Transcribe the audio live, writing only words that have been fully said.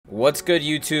What's good,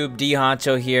 YouTube?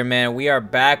 Honcho here, man. We are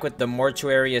back with the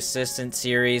Mortuary Assistant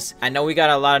series. I know we got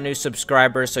a lot of new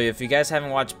subscribers, so if you guys haven't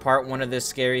watched part 1 of this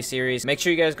scary series, make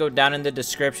sure you guys go down in the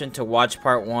description to watch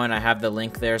part 1. I have the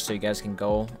link there so you guys can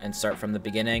go and start from the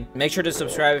beginning. Make sure to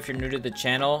subscribe if you're new to the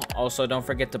channel. Also, don't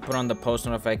forget to put on the post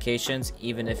notifications,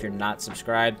 even if you're not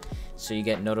subscribed, so you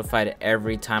get notified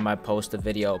every time I post a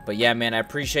video. But yeah, man, I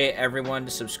appreciate everyone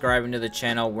subscribing to the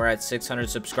channel. We're at 600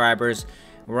 subscribers.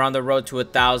 We're on the road to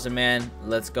 1,000, man.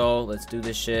 Let's go. Let's do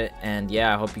this shit. And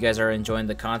yeah, I hope you guys are enjoying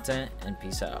the content, and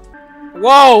peace out.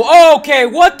 Whoa, okay,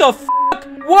 what the f***?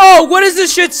 Whoa, what is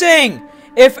this shit saying?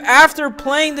 If after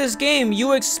playing this game,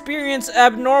 you experience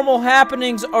abnormal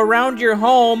happenings around your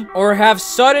home or have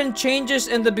sudden changes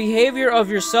in the behavior of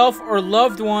yourself or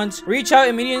loved ones, reach out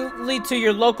immediately to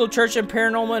your local church and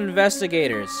paranormal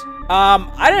investigators.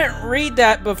 I didn't read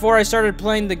that before I started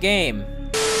playing the game.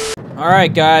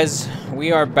 Alright, guys,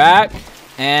 we are back,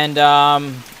 and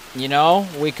you know,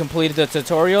 we completed the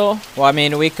tutorial. Well, I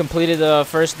mean, we completed the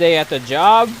first day at the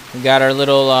job. We got our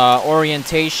little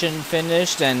orientation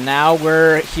finished, and now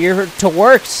we're here to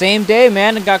work. Same day,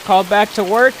 man, and got called back to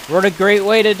work. What a great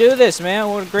way to do this, man.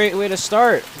 What a great way to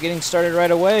start. Getting started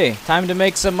right away. Time to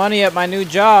make some money at my new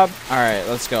job. Alright,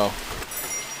 let's go.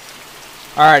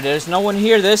 Alright, there's no one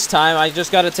here this time. I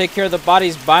just got to take care of the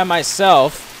bodies by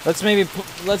myself. Let's maybe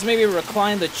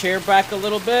recline the chair back a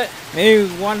little bit.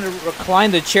 Maybe we want to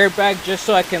recline the chair back just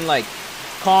so I can like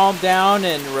calm down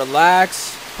and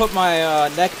relax. Put my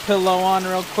neck pillow on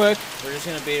real quick. We're just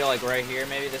gonna be like right here.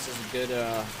 Maybe this is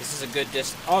a good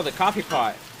oh, the coffee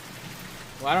pot.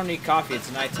 Well, I don't need coffee.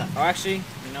 It's nighttime. Oh, actually,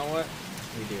 you know what?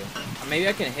 We do. Maybe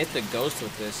I can hit the ghost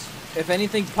with this. If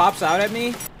anything pops out at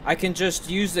me, I can just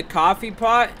use the coffee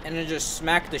pot and then just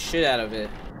smack the shit out of it.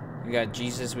 We got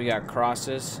Jesus, we got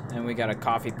crosses, and we got a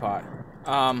coffee pot.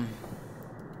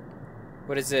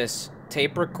 What is this?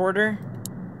 Tape recorder?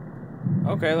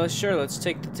 Okay, let's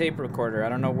take the tape recorder. I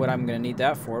don't know what I'm gonna need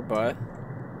that for, but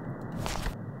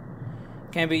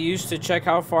can be used to check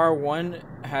how far one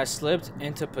has slipped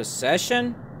into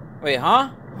possession. Wait, huh?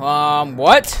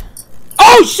 What?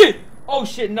 Oh shit! Oh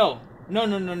shit, no.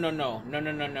 No.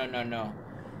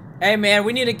 Hey man,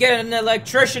 we need to get an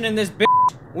electrician in this bitch.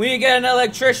 We need to get an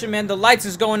electrician, man. The lights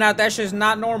is going out. That shit's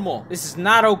not normal. This is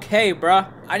not okay,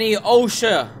 bruh. I need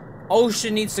OSHA.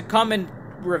 OSHA needs to come and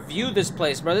review this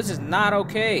place, bro. This is not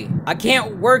okay. I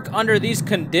can't work under these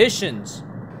conditions.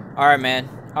 Alright, man.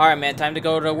 Alright, man. Time to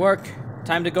go to work.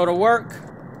 Time to go to work.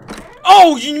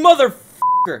 Oh, you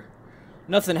motherfucker.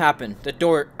 Nothing happened. The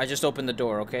door. I just opened the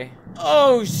door, okay?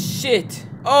 Oh, shit.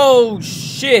 Oh,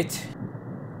 shit.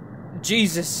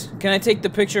 Jesus. Can I take the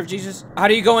picture of Jesus? How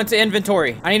do you go into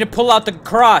inventory? I need to pull out the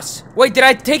cross. Wait, did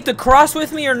I take the cross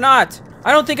with me or not?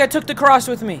 I don't think I took the cross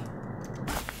with me.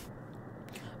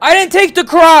 I didn't take the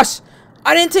cross!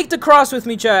 I didn't take the cross with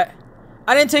me, chat.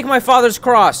 I didn't take my father's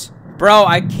cross. Bro,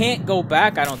 I can't go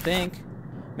back, I don't think.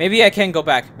 Maybe I can go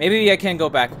back. Maybe I can go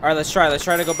back. Alright, let's try. Let's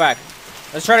try to go back.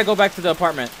 Let's try to go back to the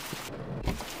apartment.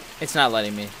 It's not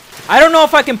letting me. I don't know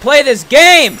if I can play this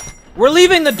game! We're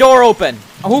leaving the door open.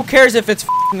 Who cares if it's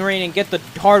f***ing raining? Get the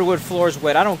hardwood floors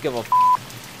wet. I don't give a f***.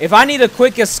 If I need a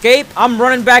quick escape, I'm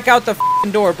running back out the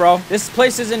f***ing door, bro. This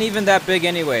place isn't even that big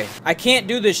anyway. I can't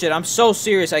do this shit. I'm so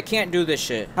serious. I can't do this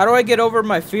shit. How do I get over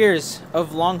my fears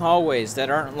of long hallways that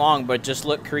aren't long but just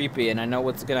look creepy and I know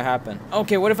what's gonna happen?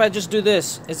 Okay, what if I just do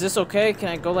this? Is this okay? Can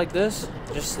I go like this?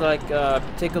 Just like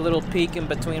take a little peek in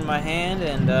between my hand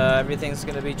and everything's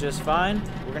gonna be just fine.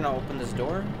 We're gonna open this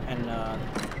door and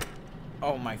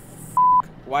oh my f***.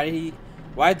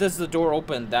 Why does the door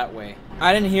open that way?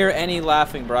 I didn't hear any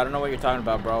laughing, bro. I don't know what you're talking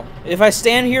about, bro. If I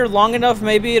stand here long enough,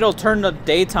 maybe it'll turn to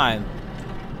daytime.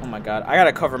 Oh my god. I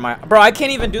gotta cover my... Bro, I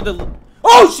can't even do the...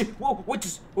 Oh shit! Whoa,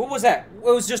 what was that? It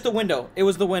was just the window. It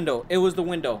was the window. It was the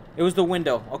window. It was the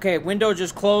window. Okay, window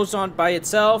just closed on by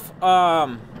itself.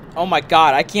 Oh my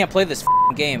god. I can't play this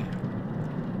f***ing game.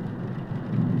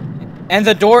 And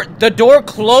the door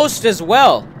closed as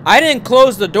well. I didn't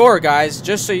close the door, guys.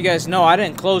 Just so you guys know, I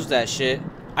didn't close that shit.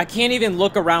 I can't even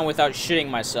look around without shitting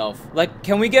myself. Like,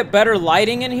 can we get better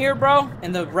lighting in here, bro?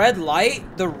 And the red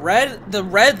light? The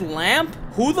red lamp?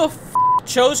 Who the f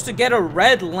chose to get a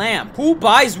red lamp? Who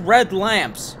buys red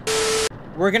lamps?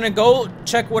 We're gonna go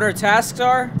check what our tasks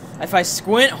are. If I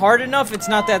squint hard enough, it's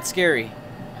not that scary.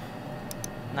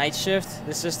 Night shift.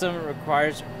 The system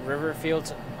requires river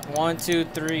fields. 1, 2,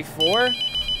 3, 4.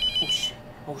 Oh shit.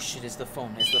 Oh shit, it's the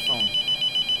phone. It's the phone.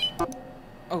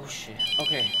 Oh shit.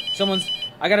 Okay.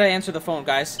 I gotta answer the phone,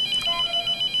 guys.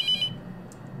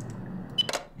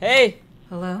 Hey.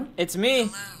 Hello? It's me.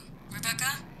 Hello.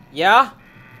 Rebecca? Yeah?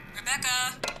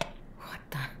 Rebecca?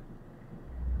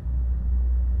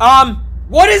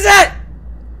 What is that?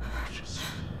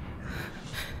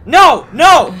 No!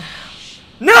 No!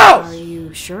 No! Are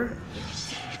you sure?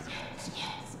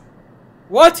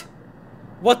 What?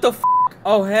 What the f?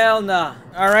 Oh, hell nah.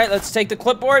 Alright, let's take the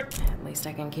clipboard. At least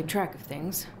I can keep track of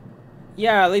things.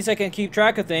 Yeah, at least I can keep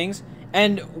track of things.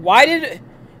 And why did...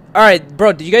 Alright,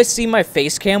 bro, did you guys see my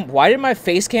face cam? Why did my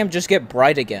face cam just get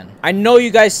bright again? I know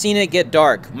you guys seen it get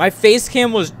dark. My face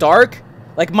cam was dark.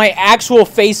 Like, my actual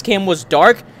face cam was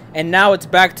dark. And now it's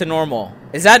back to normal.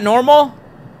 Is that normal?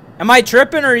 Am I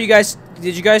tripping, or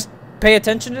did you guys pay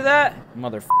attention to that?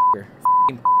 Motherfucker.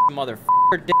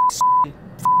 Motherfucker. Dick.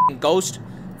 Ghost.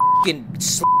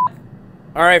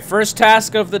 Alright, first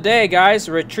task of the day, guys.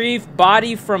 Retrieve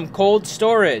body from cold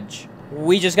storage.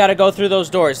 We just gotta go through those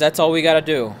doors. That's all we gotta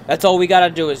do. That's all we gotta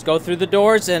do is go through the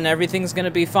doors and everything's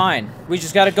gonna be fine. We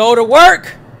just gotta go to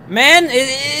work! Man,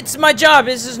 it's my job.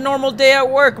 This is normal day at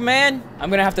work, man. I'm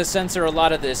gonna have to censor a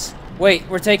lot of this. Wait,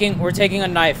 we're taking a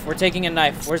knife. We're taking a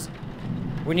knife.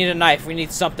 We need a knife. We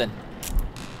need something.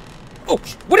 Oh,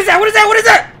 what is that? What is that? What is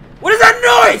that? What is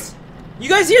that noise? You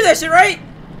guys hear that shit, right?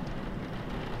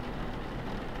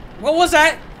 What was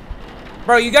that?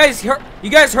 Bro, you guys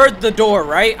heard the door,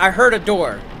 right? I heard a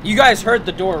door. You guys heard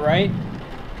the door, right?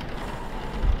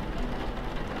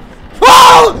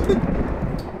 Oh!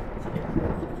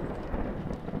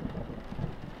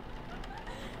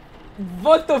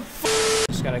 What the f?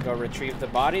 Just gotta go retrieve the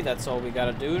body. That's all we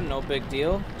gotta do. No big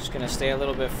deal. Just gonna stay a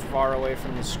little bit far away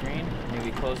from the screen. Maybe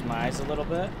close my eyes a little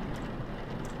bit.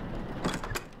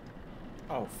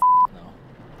 Oh, f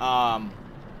no.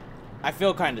 I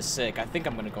feel kind of sick. I think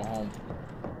I'm gonna go home.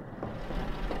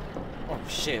 Oh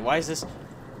shit! Why is this?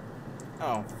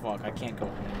 Oh fuck! I can't go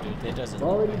home, dude. It doesn't.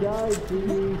 Already died,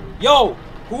 TV. Yo!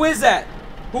 Who is that?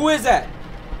 Who is that?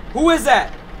 Who is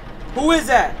that? Who is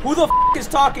that? Who the f is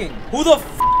talking? Who the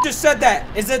f just said that?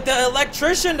 Is it the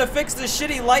electrician to fix the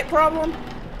shitty light problem?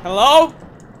 Hello?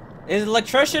 Is the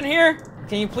electrician here?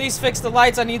 Can you please fix the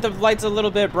lights? I need the lights a little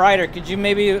bit brighter. Could you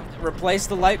maybe replace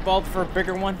the light bulb for a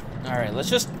bigger one? All right, let's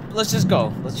just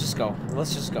go. Let's just go.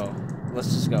 Let's just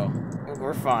go.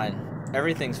 We're fine.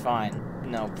 Everything's fine.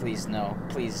 No, please, no.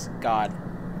 Please, God.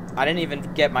 I didn't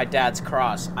even get my dad's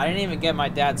cross.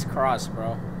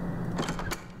 Bro.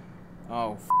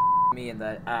 Oh, f me in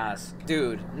the ass.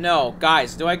 Dude, no.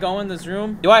 Guys, do I go in this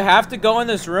room? Do I have to go in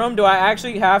this room? Do I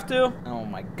actually have to? Oh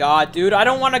my God, dude. I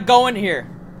don't want to go in here.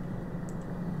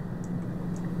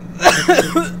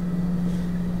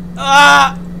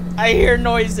 Ah! I hear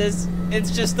noises. It's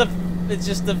just the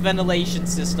ventilation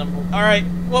system. All right,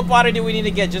 what body do we need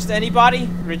to get? Just any body?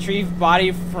 Retrieve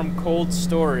body from cold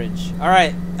storage. All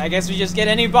right, I guess we just get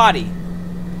any body.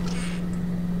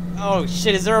 Oh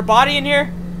shit, is there a body in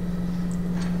here?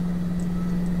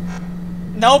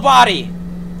 No body.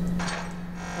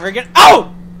 We're gonna.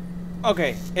 Oh!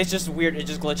 Okay, it's just weird. It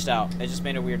just glitched out. It just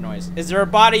made a weird noise. Is there a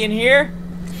body in here?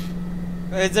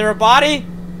 Is there a body?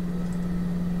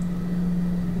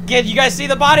 You guys see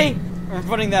the body? We're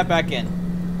putting that back in.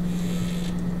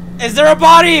 Is there a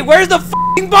body? Where's the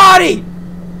f***ing body?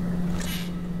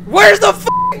 Where's the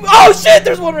f***ing... Oh shit,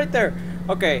 there's one right there.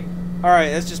 Okay.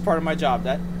 Alright, that's just part of my job.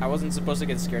 I wasn't supposed to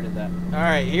get scared of that.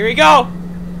 Alright, here we go.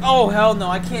 Oh, hell no.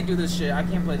 I can't do this shit. I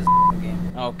can't play this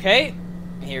game. Okay.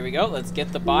 Here we go. Let's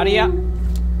get the body out.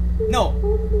 No.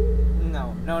 No.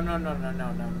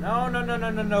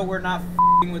 We're not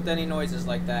f***ing with any noises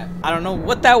like that. I don't know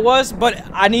what that was, but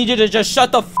I need you to just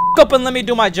shut the f*** up and let me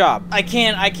do my job. I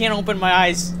can't open my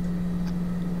eyes.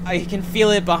 I can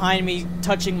feel it behind me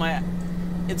touching my...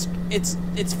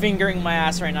 It's fingering my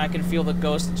ass right now. I can feel the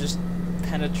ghost just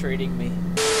penetrating me.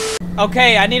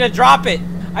 Okay, I need to drop it.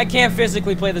 I can't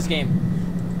physically play this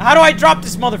game. How do I drop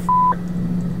this motherfucker?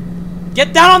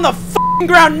 Get down on the f***ing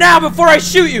ground now before I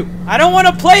shoot you. I don't want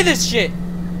to play this shit.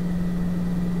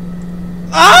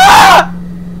 Ah!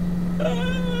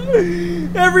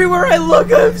 Everywhere I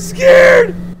look, I'm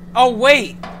scared. Oh,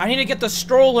 wait. I need to get the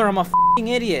stroller. I'm a f***ing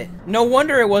idiot. No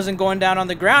wonder it wasn't going down on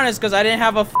the ground. It's because I didn't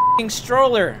have a f***ing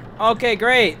stroller. Okay,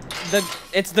 great.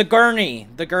 It's the gurney.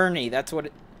 The gurney. That's what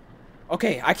it...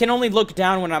 Okay, I can only look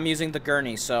down when I'm using the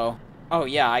gurney, so... Oh,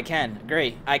 yeah, I can.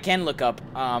 Great. I can look up.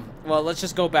 Well, let's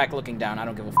just go back looking down. I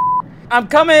don't give a f***. I'm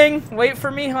coming! Wait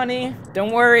for me, honey.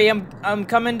 Don't worry, I'm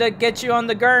coming to get you on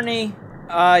the gurney.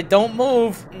 Don't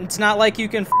move. It's not like you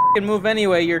can f***ing move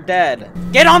anyway. You're dead.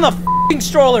 Get on the f***ing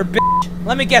stroller, bitch!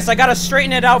 Let me guess, I gotta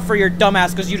straighten it out for your dumbass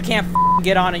because you can't f***ing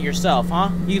get on it yourself, huh?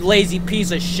 You lazy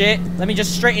piece of shit. Let me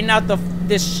just straighten out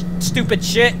this stupid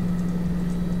shit.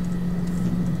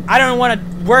 I don't want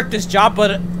to work this job,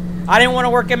 but I didn't want to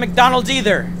work at McDonald's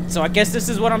either. So I guess this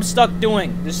is what I'm stuck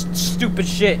doing. This stupid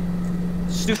shit.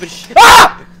 Stupid shit.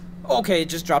 Ah! Okay, it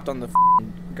just dropped on the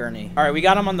gurney. All right, we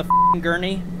got him on the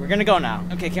gurney. We're gonna go now.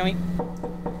 Okay, can we?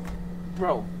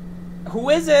 Bro, who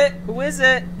is it? Who is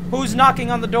it? Who's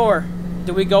knocking on the door?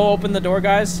 Do we go open the door,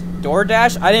 guys?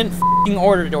 DoorDash? I didn't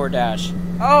order DoorDash.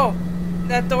 Oh,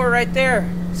 that door right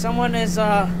there. Someone's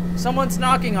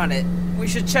knocking on it. We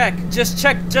should check. Just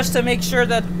check just to make sure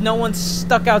that no one's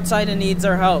stuck outside and needs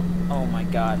our help. Oh my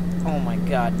god. Oh my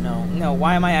god, no. No,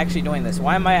 why am I actually doing this?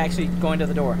 Why am I actually going to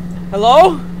the door?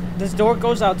 Hello? This door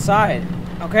goes outside.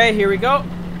 Okay, here we go.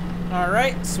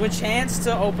 Alright, switch hands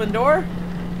to open door.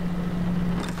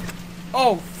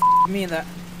 Oh, me and that.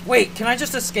 Wait, can I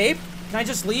just escape? Can I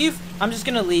just leave? I'm just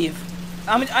gonna leave.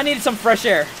 I need some fresh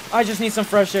air. I just need some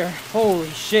fresh air. Holy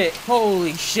shit.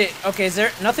 Holy shit. Okay, is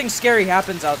there nothing scary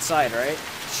happens outside, right?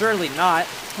 Surely not.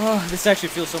 Oh, this actually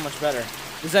feels so much better.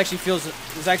 This actually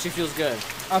feels good.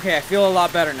 Okay, I feel a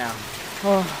lot better now.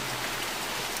 Oh.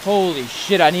 Holy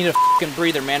shit, I need a fucking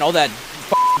breather, man. All that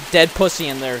dead pussy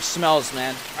in there smells,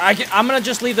 man. I'm gonna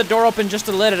just leave the door open just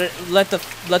to let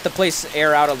the place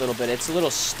air out a little bit. It's a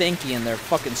little stinky in there.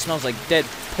 Fucking smells like dead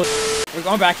pussy. We're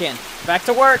going back in. Back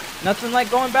to work. Nothing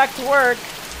like going back to work.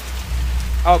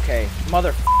 Okay,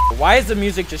 why is the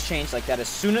music just changed like that? As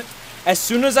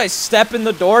soon as I step in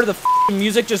the door, the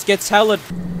music just gets hella.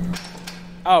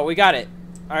 Oh, we got it.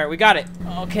 All right, we got it.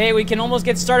 Okay, we can almost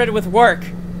get started with work.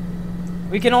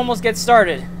 We can almost get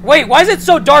started. Wait, why is it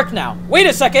so dark now? Wait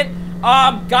a second.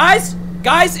 Guys,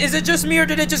 is it just me or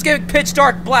did it just get pitch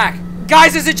dark black?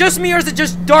 Guys, is it just me or is it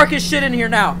just dark as shit in here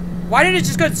now? Why did it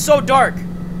just get so dark?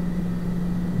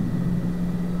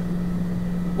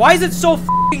 Why is it so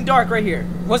f***ing dark right here?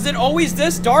 Was it always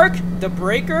this dark? The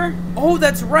breaker? Oh,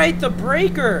 that's right, the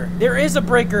breaker. There is a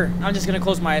breaker. I'm just gonna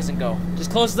close my eyes and go.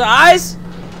 Just close the eyes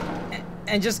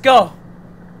and just go.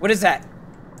 What is that?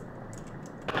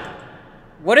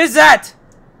 What is that?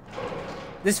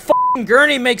 This f***ing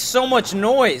gurney makes so much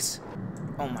noise.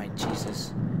 Oh my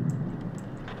Jesus.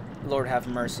 Lord have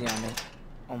mercy on me.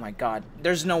 Oh my god.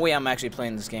 There's no way I'm actually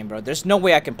playing this game, bro. There's no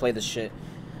way I can play this shit.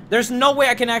 There's no way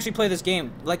I can actually play this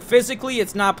game. Like, physically,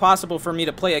 it's not possible for me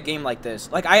to play a game like this.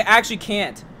 Like, I actually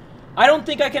can't. I don't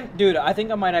think I can. Dude, I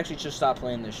think I might actually just stop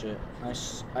playing this shit.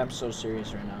 I'm so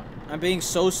serious right now. I'm being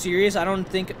so serious. I don't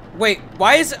think. Wait,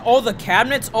 why is all the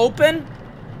cabinets open?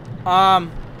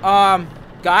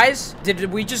 Guys, did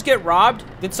we just get robbed?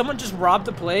 Did someone just rob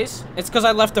the place? It's because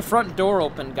I left the front door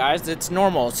open, guys. It's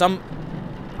normal. Oh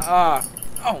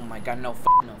my god, no,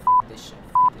 this shit,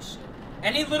 this shit.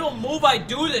 Any little move I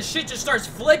do, this shit just starts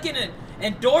flicking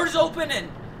and doors open and